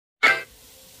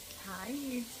Hi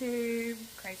YouTube,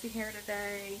 Crazy Hair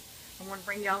today. I want to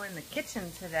bring y'all in the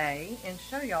kitchen today and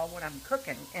show y'all what I'm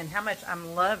cooking and how much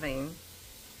I'm loving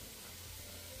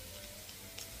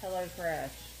HelloFresh.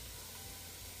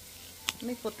 Let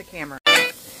me flip the camera.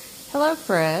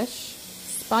 HelloFresh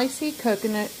spicy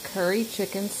coconut curry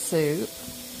chicken soup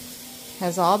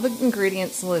has all the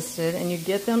ingredients listed, and you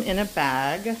get them in a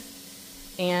bag.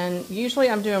 And usually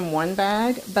I'm doing one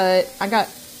bag, but I got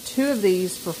 2 of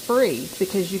these for free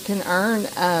because you can earn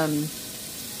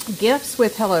gifts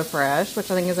with HelloFresh, which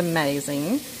I think is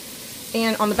amazing.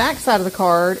 And on the back side of the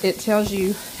card, it tells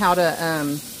you how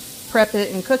to prep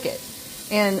it and cook it.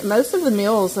 And most of the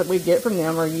meals that we get from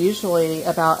them are usually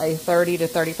about a 30 to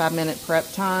 35 minute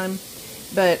prep time.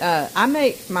 But I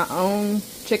make my own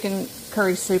chicken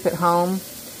curry soup at home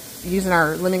using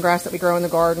our lemongrass that we grow in the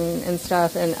garden and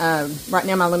stuff. And right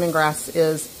now my lemongrass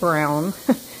is brown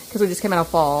because we just came out of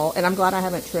fall. And I'm glad I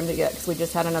haven't trimmed it yet because we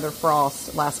just had another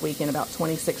frost last weekend, about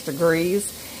 26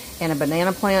 degrees. And a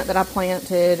banana plant that I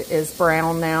planted is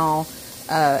brown now.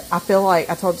 I feel like,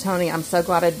 I told Tony, I'm so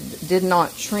glad I did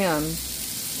not trim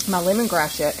my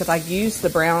lemongrass yet because I use the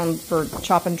brown for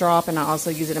chop and drop, and I also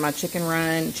use it in my chicken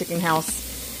run, chicken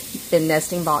house, in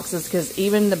nesting boxes, because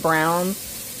even the brown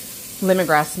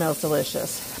lemongrass smells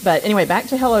delicious. But anyway, back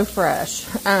to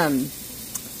HelloFresh.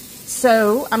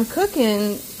 So I'm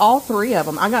cooking all 3 of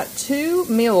them. I got 2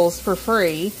 meals for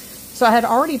free. So I had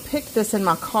already picked this in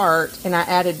my cart, and I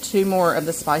added 2 more of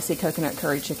the spicy coconut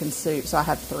curry chicken soup. So I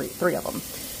had three of them.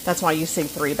 That's why you see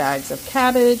 3 bags of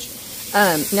cabbage.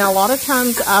 Now a lot of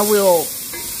times I will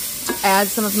add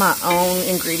some of my own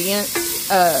ingredients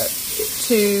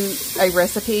to a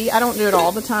recipe. I don't do it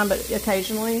all the time, but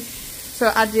occasionally.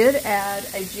 So I did add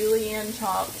a julienne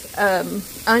chopped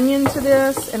onion to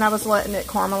this, and I was letting it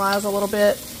caramelize a little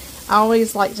bit. I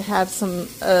always like to have some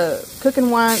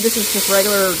cooking wine. This is just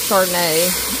regular Chardonnay.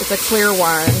 It's a clear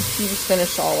wine. You just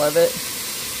finish all of it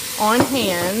on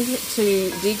hand to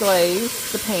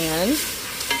deglaze the pan.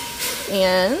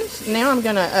 And now I'm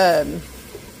going to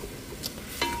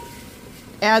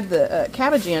add the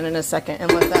cabbage in a second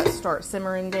and let that start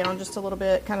simmering down just a little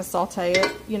bit. Kind of saute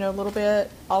it, you know, a little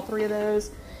bit. All 3 of those.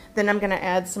 Then I'm going to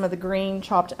add some of the green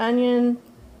chopped onion.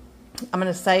 I'm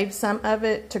going to save some of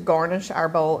it to garnish our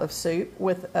bowl of soup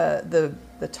with the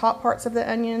top parts of the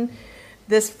onion.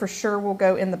 This for sure will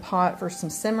go in the pot for some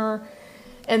simmer.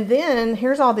 And then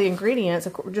here's all the ingredients.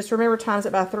 Just remember, times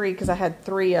it by 3 because I had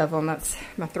 3 of them. That's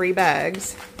my 3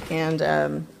 bags.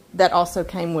 And that also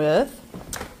came with,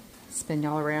 spin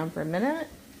y'all around for a minute,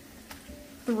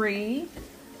 3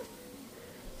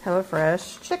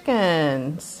 HelloFresh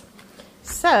chickens.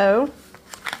 So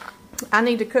I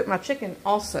need to cook my chicken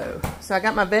also. So I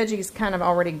got my veggies kind of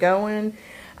already going.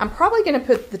 I'm probably going to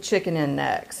put the chicken in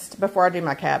next before I do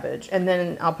my cabbage. And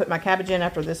then I'll put my cabbage in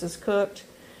after this is cooked,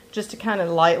 just to kind of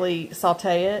lightly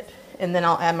saute it. And then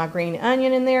I'll add my green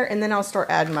onion in there, and then I'll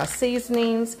start adding my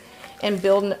seasonings and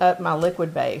building up my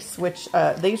liquid base, which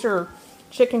these are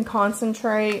chicken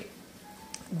concentrate.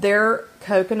 Their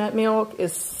coconut milk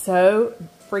is so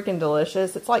freaking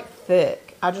delicious. It's like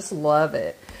thick. I just love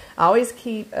it. I always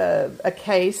keep a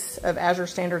case of Azure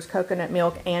Standards coconut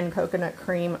milk and coconut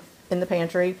cream in the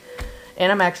pantry.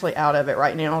 And I'm actually out of it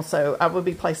right now, so I will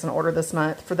be placing an order this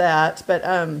month for that. But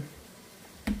and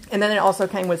then it also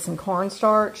came with some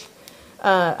cornstarch.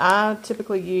 I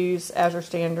typically use Azure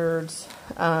Standards,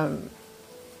 I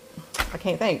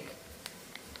can't think,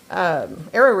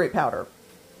 arrowroot powder,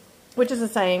 which is the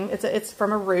same. It's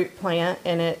from a root plant,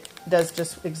 and it does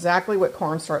just exactly what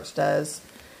cornstarch does.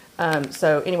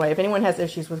 So anyway, if anyone has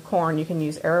issues with corn, you can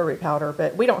use arrowroot powder,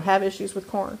 but we don't have issues with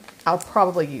corn. I'll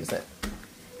probably use it.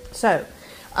 So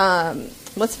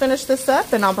let's finish this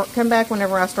up, and I'll come back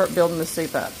whenever I start building the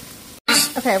soup up.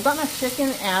 Okay, I've got my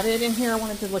chicken added in here. I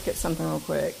wanted to look at something real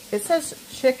quick. It says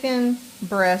chicken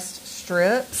breast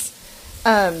strips.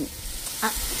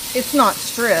 It's not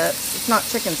strips. It's not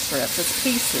chicken strips. It's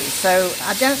pieces. So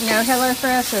I don't know,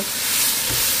 HelloFresh,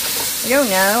 if you don't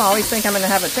know, I always think I'm going to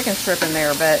have a chicken strip in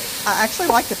there, but I actually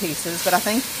like the pieces, but I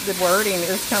think the wording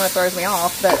just kind of throws me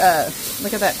off. But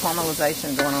look at that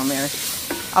caramelization going on there.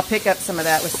 I'll pick up some of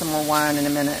that with some more wine in a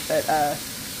minute, but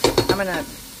I'm going to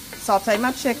saute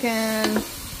my chicken.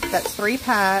 That's 3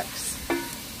 packs.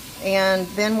 And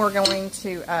then we're going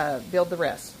to build the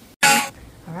rest.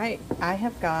 All right, I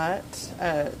have got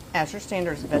Azure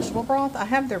Standards vegetable broth. I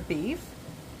have their beef,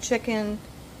 chicken,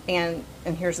 and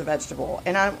here's the vegetable.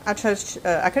 And I chose,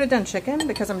 I could have done chicken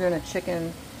because I'm doing a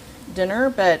chicken dinner,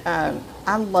 but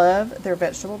I love their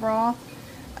vegetable broth.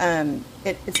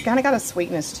 It's kind of got a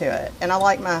sweetness to it, and I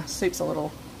like my soups a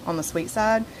little on the sweet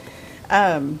side.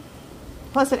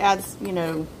 plus it adds, you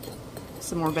know,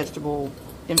 some more vegetable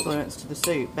influence to the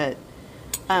soup. But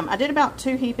I did about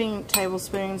 2 heaping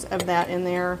tablespoons of that in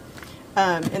there.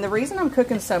 And the reason I'm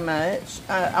cooking so much,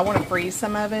 I want to freeze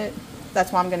some of it.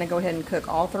 That's why I'm going to go ahead and cook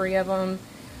all 3 of them,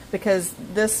 because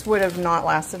this would have not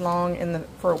lasted long in the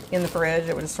fridge.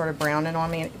 It would have started browning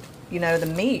on me. You know, the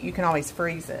meat, you can always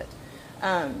freeze it.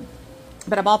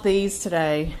 But I bought these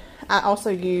today. I also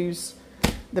use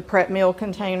the prep meal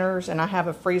containers, and I have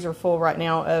a freezer full right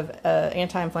now of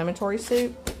anti-inflammatory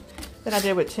soup that I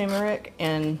did with turmeric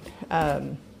and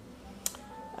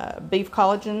beef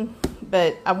collagen.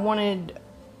 But I wanted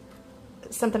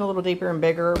something a little deeper and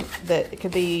bigger that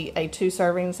could be a 2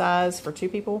 serving size for 2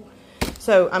 people.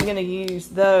 So I'm going to use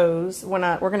those when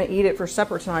we're going to eat it for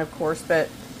supper tonight, of course, but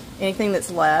anything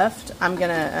that's left, I'm going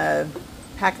to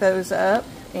pack those up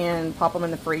and pop them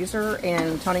in the freezer.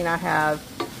 And Tony and I have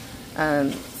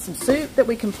some soup that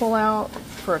we can pull out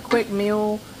for a quick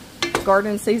meal.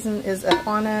 Garden season is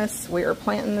upon us. We are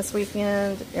planting this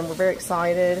weekend, and we're very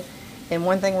excited. And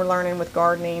one thing we're learning with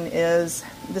gardening is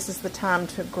this is the time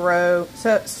to grow,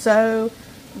 sow,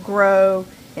 grow,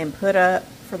 and put up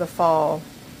for the fall.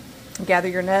 Gather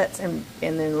your nuts and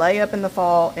then lay up in the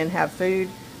fall and have food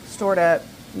stored up,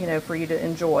 you know, for you to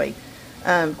enjoy.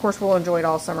 Of course, we'll enjoy it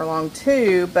all summer long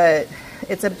too, but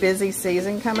it's a busy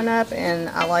season coming up, and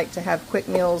I like to have quick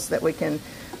meals that we can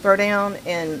throw down.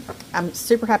 And I'm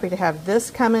super happy to have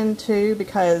this coming too,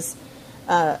 because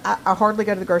I hardly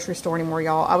go to the grocery store anymore,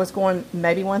 y'all. I was going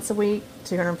maybe once a week,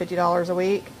 $250 a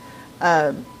week,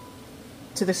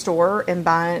 to the store and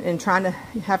buying and trying to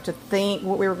have to think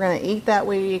what we were going to eat that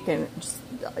week, and just,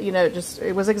 you know,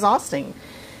 it was exhausting.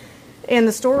 And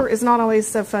the store is not always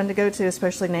so fun to go to,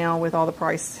 especially now with all the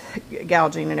price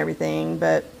gouging and everything.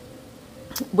 But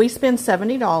we spend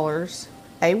 $70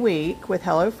 a week with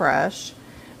HelloFresh.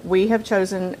 We have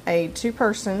chosen a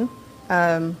 2-person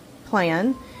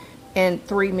plan and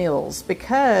 3 meals,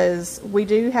 because we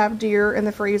do have deer in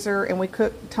the freezer, and we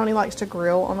cook. Tony likes to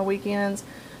grill on the weekends.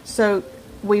 So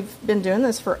we've been doing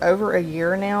this for over a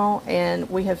year now, and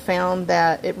we have found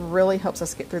that it really helps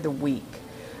us get through the week.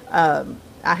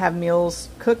 I have meals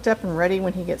cooked up and ready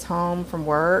when he gets home from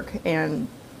work, and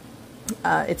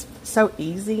it's so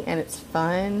easy and it's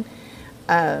fun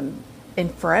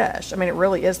and fresh. I mean, it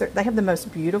really is. They have the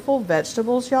most beautiful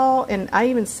vegetables, y'all, and I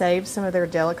even saved some of their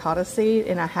delicata seed,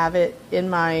 and I have it in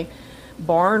my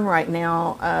barn right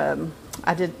now.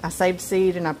 I saved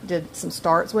seed, and I did some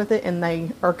starts with it, and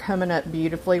they are coming up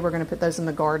beautifully. We're going to put those in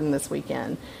the garden this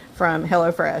weekend from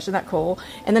HelloFresh. Isn't that cool?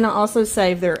 And then I also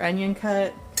saved their onion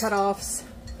cutoffs.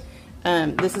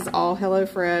 This is all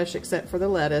HelloFresh except for the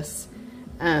lettuce.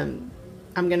 I'm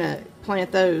going to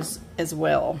plant those as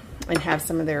well and have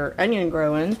some of their onion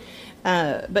growing.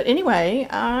 But anyway,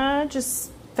 I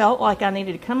just felt like I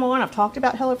needed to come on. I've talked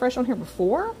about HelloFresh on here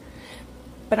before,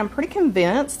 but I'm pretty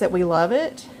convinced that we love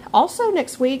it. Also,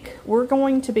 next week, we're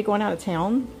going to be going out of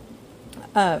town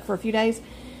for a few days.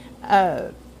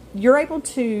 You're able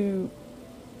to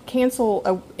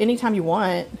cancel anytime you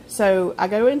want. So I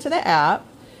go into the app,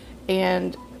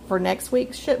 and for next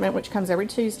week's shipment, which comes every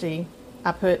Tuesday,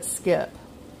 I put skip.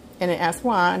 And it asks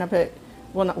why, and I put,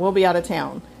 we'll be out of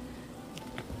town.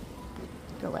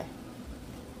 Go away.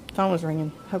 Phone was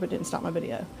ringing. Hope it didn't stop my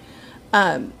video.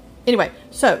 Anyway,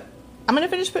 so I'm going to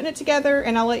finish putting it together,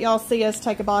 and I'll let y'all see us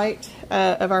take a bite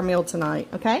of our meal tonight,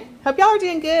 okay? Hope y'all are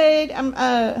doing good. I'm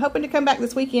hoping to come back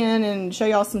this weekend and show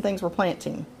y'all some things we're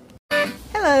planting.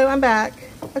 Hello, I'm back.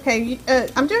 Okay,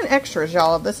 I'm doing extras,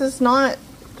 y'all. This is not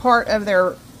part of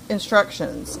their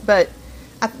instructions, but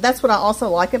that's what I also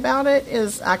like about it,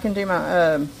 is I can do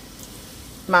my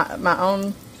my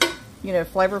own, you know,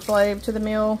 flavor flav to the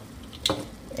meal,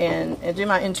 and do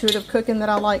my intuitive cooking that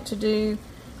I like to do.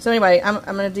 So anyway, I'm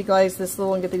going to deglaze this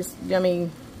little and get these yummy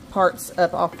parts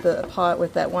up off the pot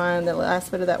with that wine, the last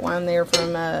bit of that wine there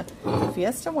from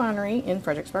Fiesta Winery in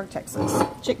Fredericksburg, Texas.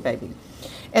 Chick baby.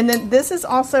 And then this is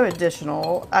also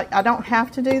additional. I don't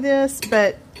have to do this,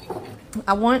 but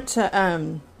I want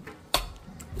to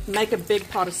make a big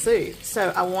pot of soup.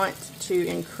 So I want to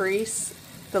increase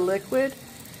the liquid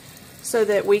so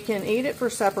that we can eat it for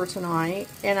supper tonight,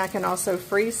 and I can also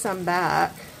freeze some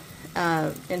back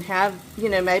and have, you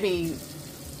know, maybe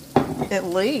at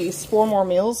least 4 more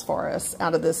meals for us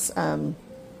out of this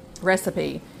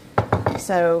recipe.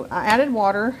 So I added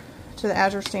water to the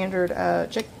Azure Standard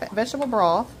vegetable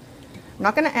broth. I'm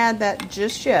not going to add that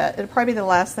just yet. It'll probably be the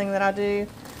last thing that I do.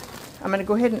 I'm going to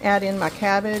go ahead and add in my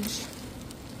cabbage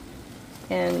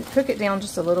and cook it down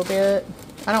just a little bit.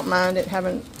 I don't mind it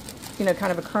having, you know,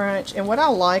 kind of a crunch. And what I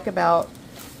like about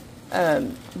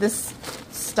this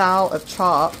style of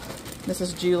chop This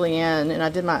is julienne, and I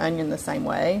did my onion the same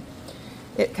way.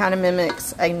 It kind of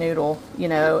mimics a noodle, you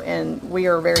know, and we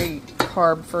are very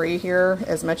carb free here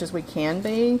as much as we can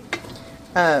be.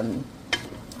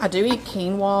 I do eat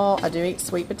quinoa. I do eat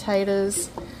sweet potatoes.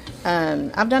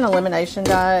 I've done an elimination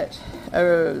diet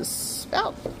about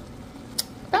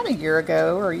a year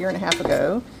ago or a year and a half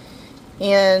ago,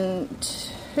 and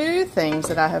two things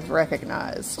that I have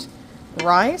recognized.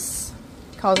 Rice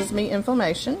causes me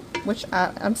inflammation, which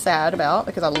I'm sad about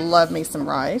because I love me some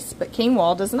rice, but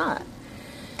quinoa does not.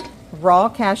 Raw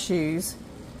cashews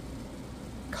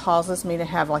causes me to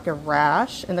have like a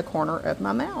rash in the corner of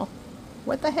my mouth.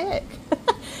 What the heck?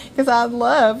 Because I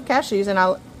love cashews, and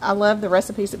I love the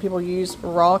recipes that people use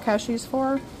raw cashews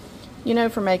for, you know,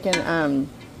 for making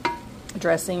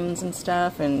dressings and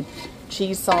stuff and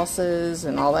cheese sauces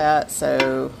and all that.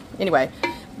 So anyway,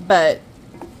 but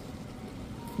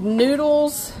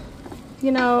noodles,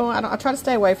 you know, I try to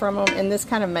stay away from them, and this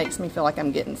kind of makes me feel like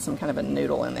I'm getting some kind of a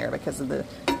noodle in there because of the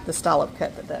style of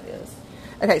cut that is.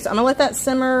 Okay, so I'm gonna let that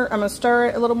simmer. I'm gonna stir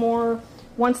it a little more.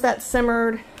 Once that's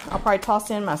simmered, I'll probably toss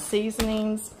in my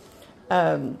seasonings,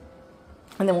 and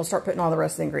then we'll start putting all the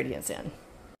rest of the ingredients in.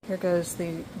 Here goes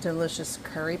the delicious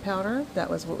curry powder. That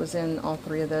was what was in all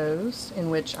three of those, in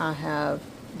which I have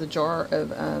the jar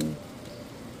of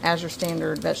Azure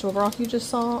Standard vegetable broth you just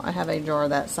saw. I have a jar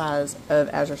that size of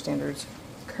Azure Standard's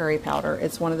curry powder.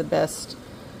 It's one of the best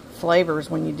flavors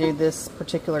when you do this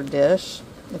particular dish.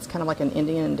 It's kind of like an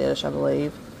Indian dish, I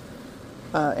believe,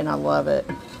 and I love it.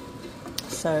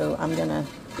 So I'm gonna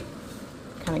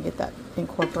kind of get that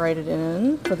incorporated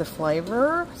in for the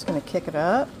flavor. It's gonna kick it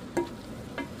up,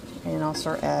 and I'll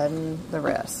start adding the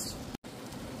rest.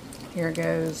 Here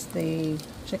goes the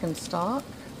chicken stock.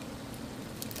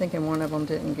 Thinking one of them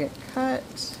didn't get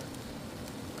cut.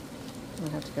 I'm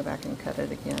gonna have to go back and cut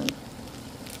it again.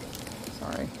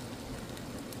 Sorry.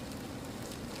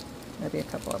 Maybe a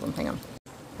couple of them. Hang on.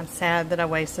 I'm sad that I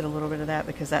wasted a little bit of that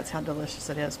because that's how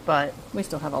delicious it is, but we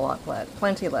still have a lot left,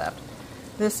 plenty left.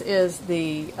 This is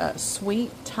the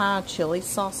sweet Thai chili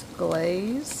sauce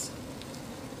glaze.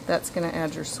 That's going to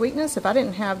add your sweetness. If I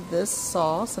didn't have this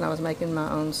sauce and I was making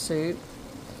my own soup,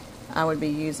 I would be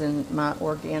using my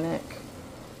organic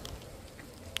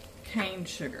cane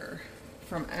sugar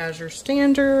from Azure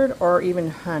Standard or even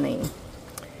honey.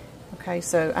 Okay,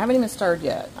 so I haven't even stirred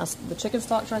yet. The chicken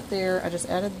stock's right there. I just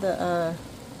added the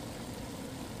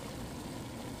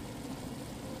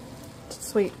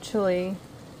sweet chili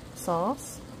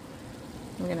sauce.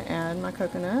 I'm going to add my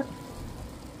coconut,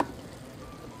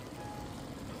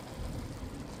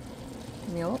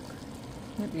 milk.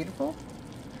 Isn't it beautiful?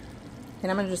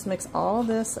 And I'm going to just mix all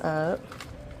this up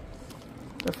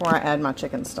before I add my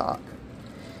chicken stock.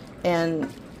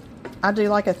 And I do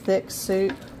like a thick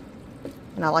soup,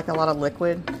 and I like a lot of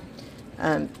liquid.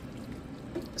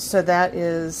 So that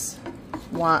is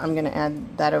why I'm going to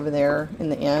add that over there in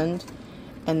the end.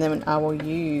 And then I will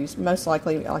use, most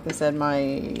likely, like I said,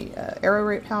 my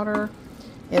arrowroot powder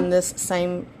in this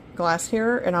same glass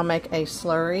here. And I'll make a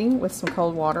slurry with some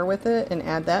cold water with it and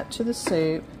add that to the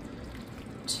soup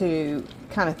to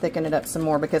kind of thicken it up some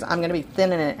more, because I'm going to be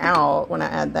thinning it out when I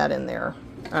add that in there.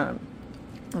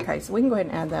 Okay, so we can go ahead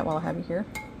and add that while I have you here.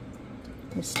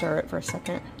 Let me stir it for a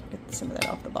second. Get some of that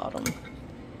off the bottom.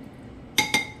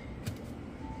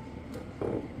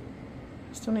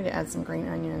 Still need to add some green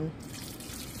onion.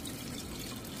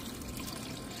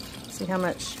 See how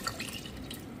much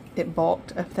it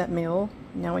bulked up that meal?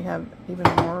 Now we have even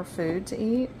more food to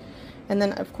eat. And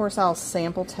then, of course, I'll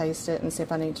sample taste it and see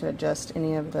if I need to adjust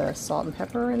any of the salt and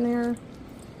pepper in there.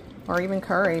 Or even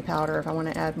curry powder if I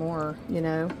want to add more, you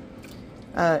know.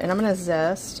 And I'm going to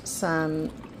zest some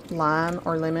lime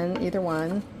or lemon, either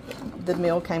one. The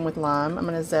meal came with lime. I'm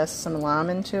going to zest some lime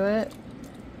into it.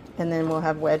 And then we'll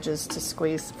have wedges to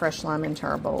squeeze fresh lime into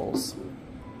our bowls.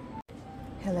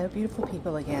 Hello, beautiful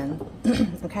people again.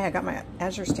 Okay, I got my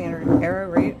Azure Standard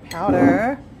arrowroot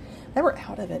powder. They were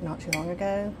out of it not too long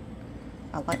ago.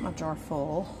 I like my jar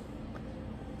full,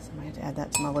 so I might have to add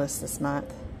that to my list this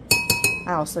month.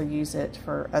 I also use it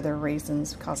for other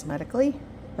reasons cosmetically,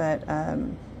 but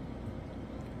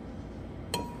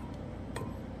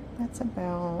that's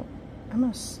about,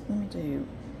 almost, let me do,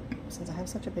 since I have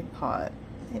such a big pot,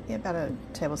 maybe about a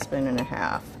tablespoon and a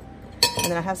half. And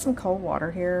then I have some cold water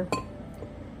here.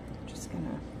 Just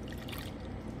gonna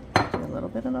do a little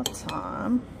bit at a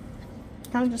time.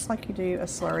 Kind of just like you do a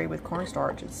slurry with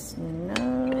cornstarch. It's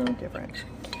no different.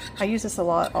 I use this a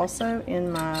lot also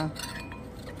in my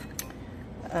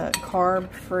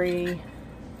carb-free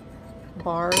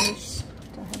bars.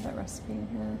 Do I have that recipe in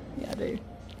here? Yeah, I do.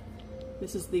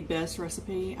 This is the best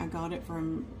recipe. I got it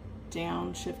from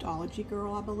Downshiftology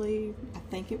girl, I believe. I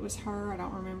think it was her, I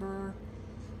don't remember.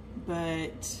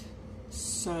 But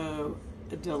so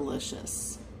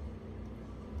delicious.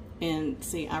 And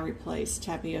see, I replaced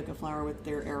tapioca flour with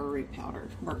their arrowroot powder.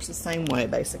 Works the same way,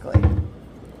 basically.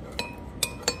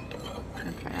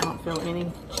 Okay, I don't feel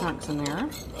any chunks in there.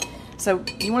 So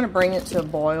you want to bring it to a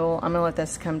boil. I'm gonna let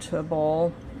this come to a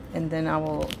boil, and then I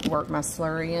will work my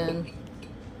slurry in.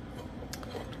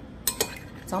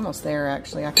 It's almost there,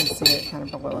 actually. I can see it kind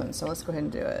of boiling, so let's go ahead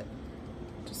and do it.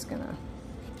 Just gonna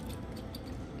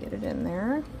get it in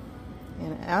there.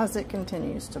 And as it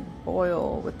continues to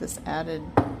boil with this added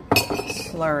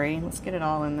slurry, let's get it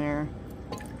all in there.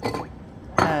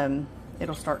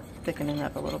 It'll start thickening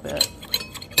up a little bit.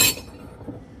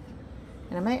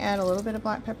 And I may add a little bit of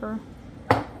black pepper.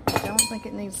 I don't think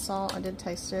it needs salt. I did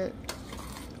taste it.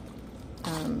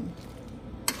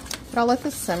 But I'll let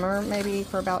this simmer maybe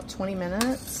for about 20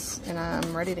 minutes, and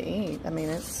I'm ready to eat. I mean,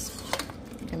 it's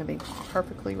gonna be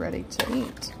perfectly ready to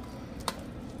eat.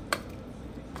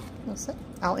 That's it.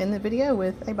 I'll end the video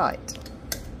with a bite.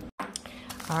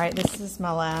 All right, this is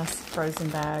my last frozen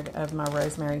bag of my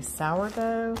rosemary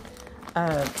sourdough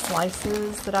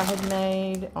slices that I had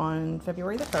made on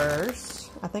February the 1st.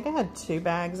 I think I had 2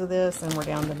 bags of this, and we're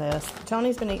down to this.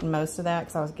 Tony's been eating most of that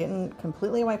because I was getting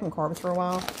completely away from carbs for a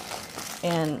while,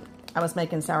 and I was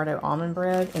making sourdough almond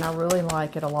bread, and I really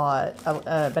like it a lot.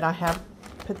 But I have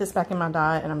put this back in my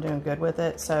diet, and I'm doing good with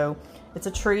it, so it's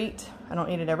a treat. I don't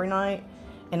eat it every night,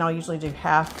 and I'll usually do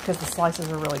half because the slices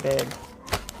are really big.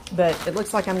 But it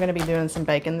looks like I'm going to be doing some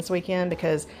bacon this weekend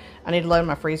because I need to load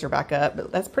my freezer back up. But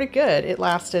that's pretty good. It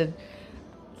lasted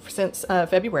since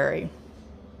February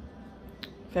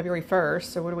 1st.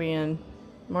 So what are we in?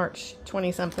 March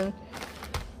 20-something.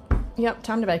 Yep,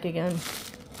 time to bake again.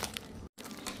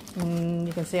 And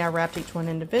you can see I wrapped each one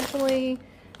individually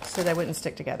so they wouldn't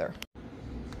stick together.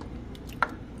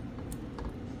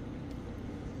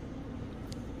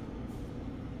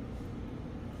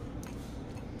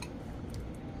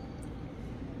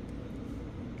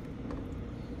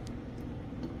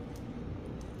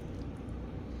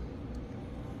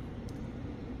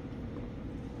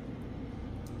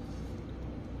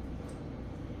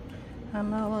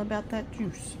 I'm all about that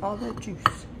juice, all that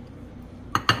juice.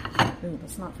 Ooh,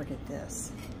 let's not forget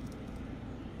this.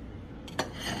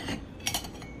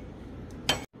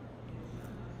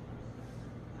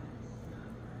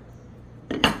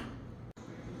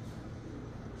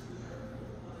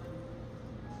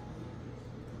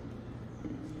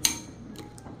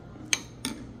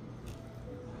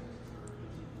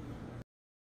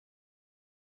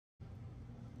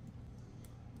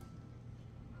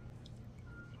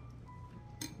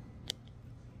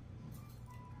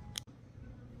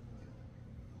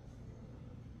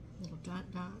 Little dot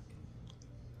dot.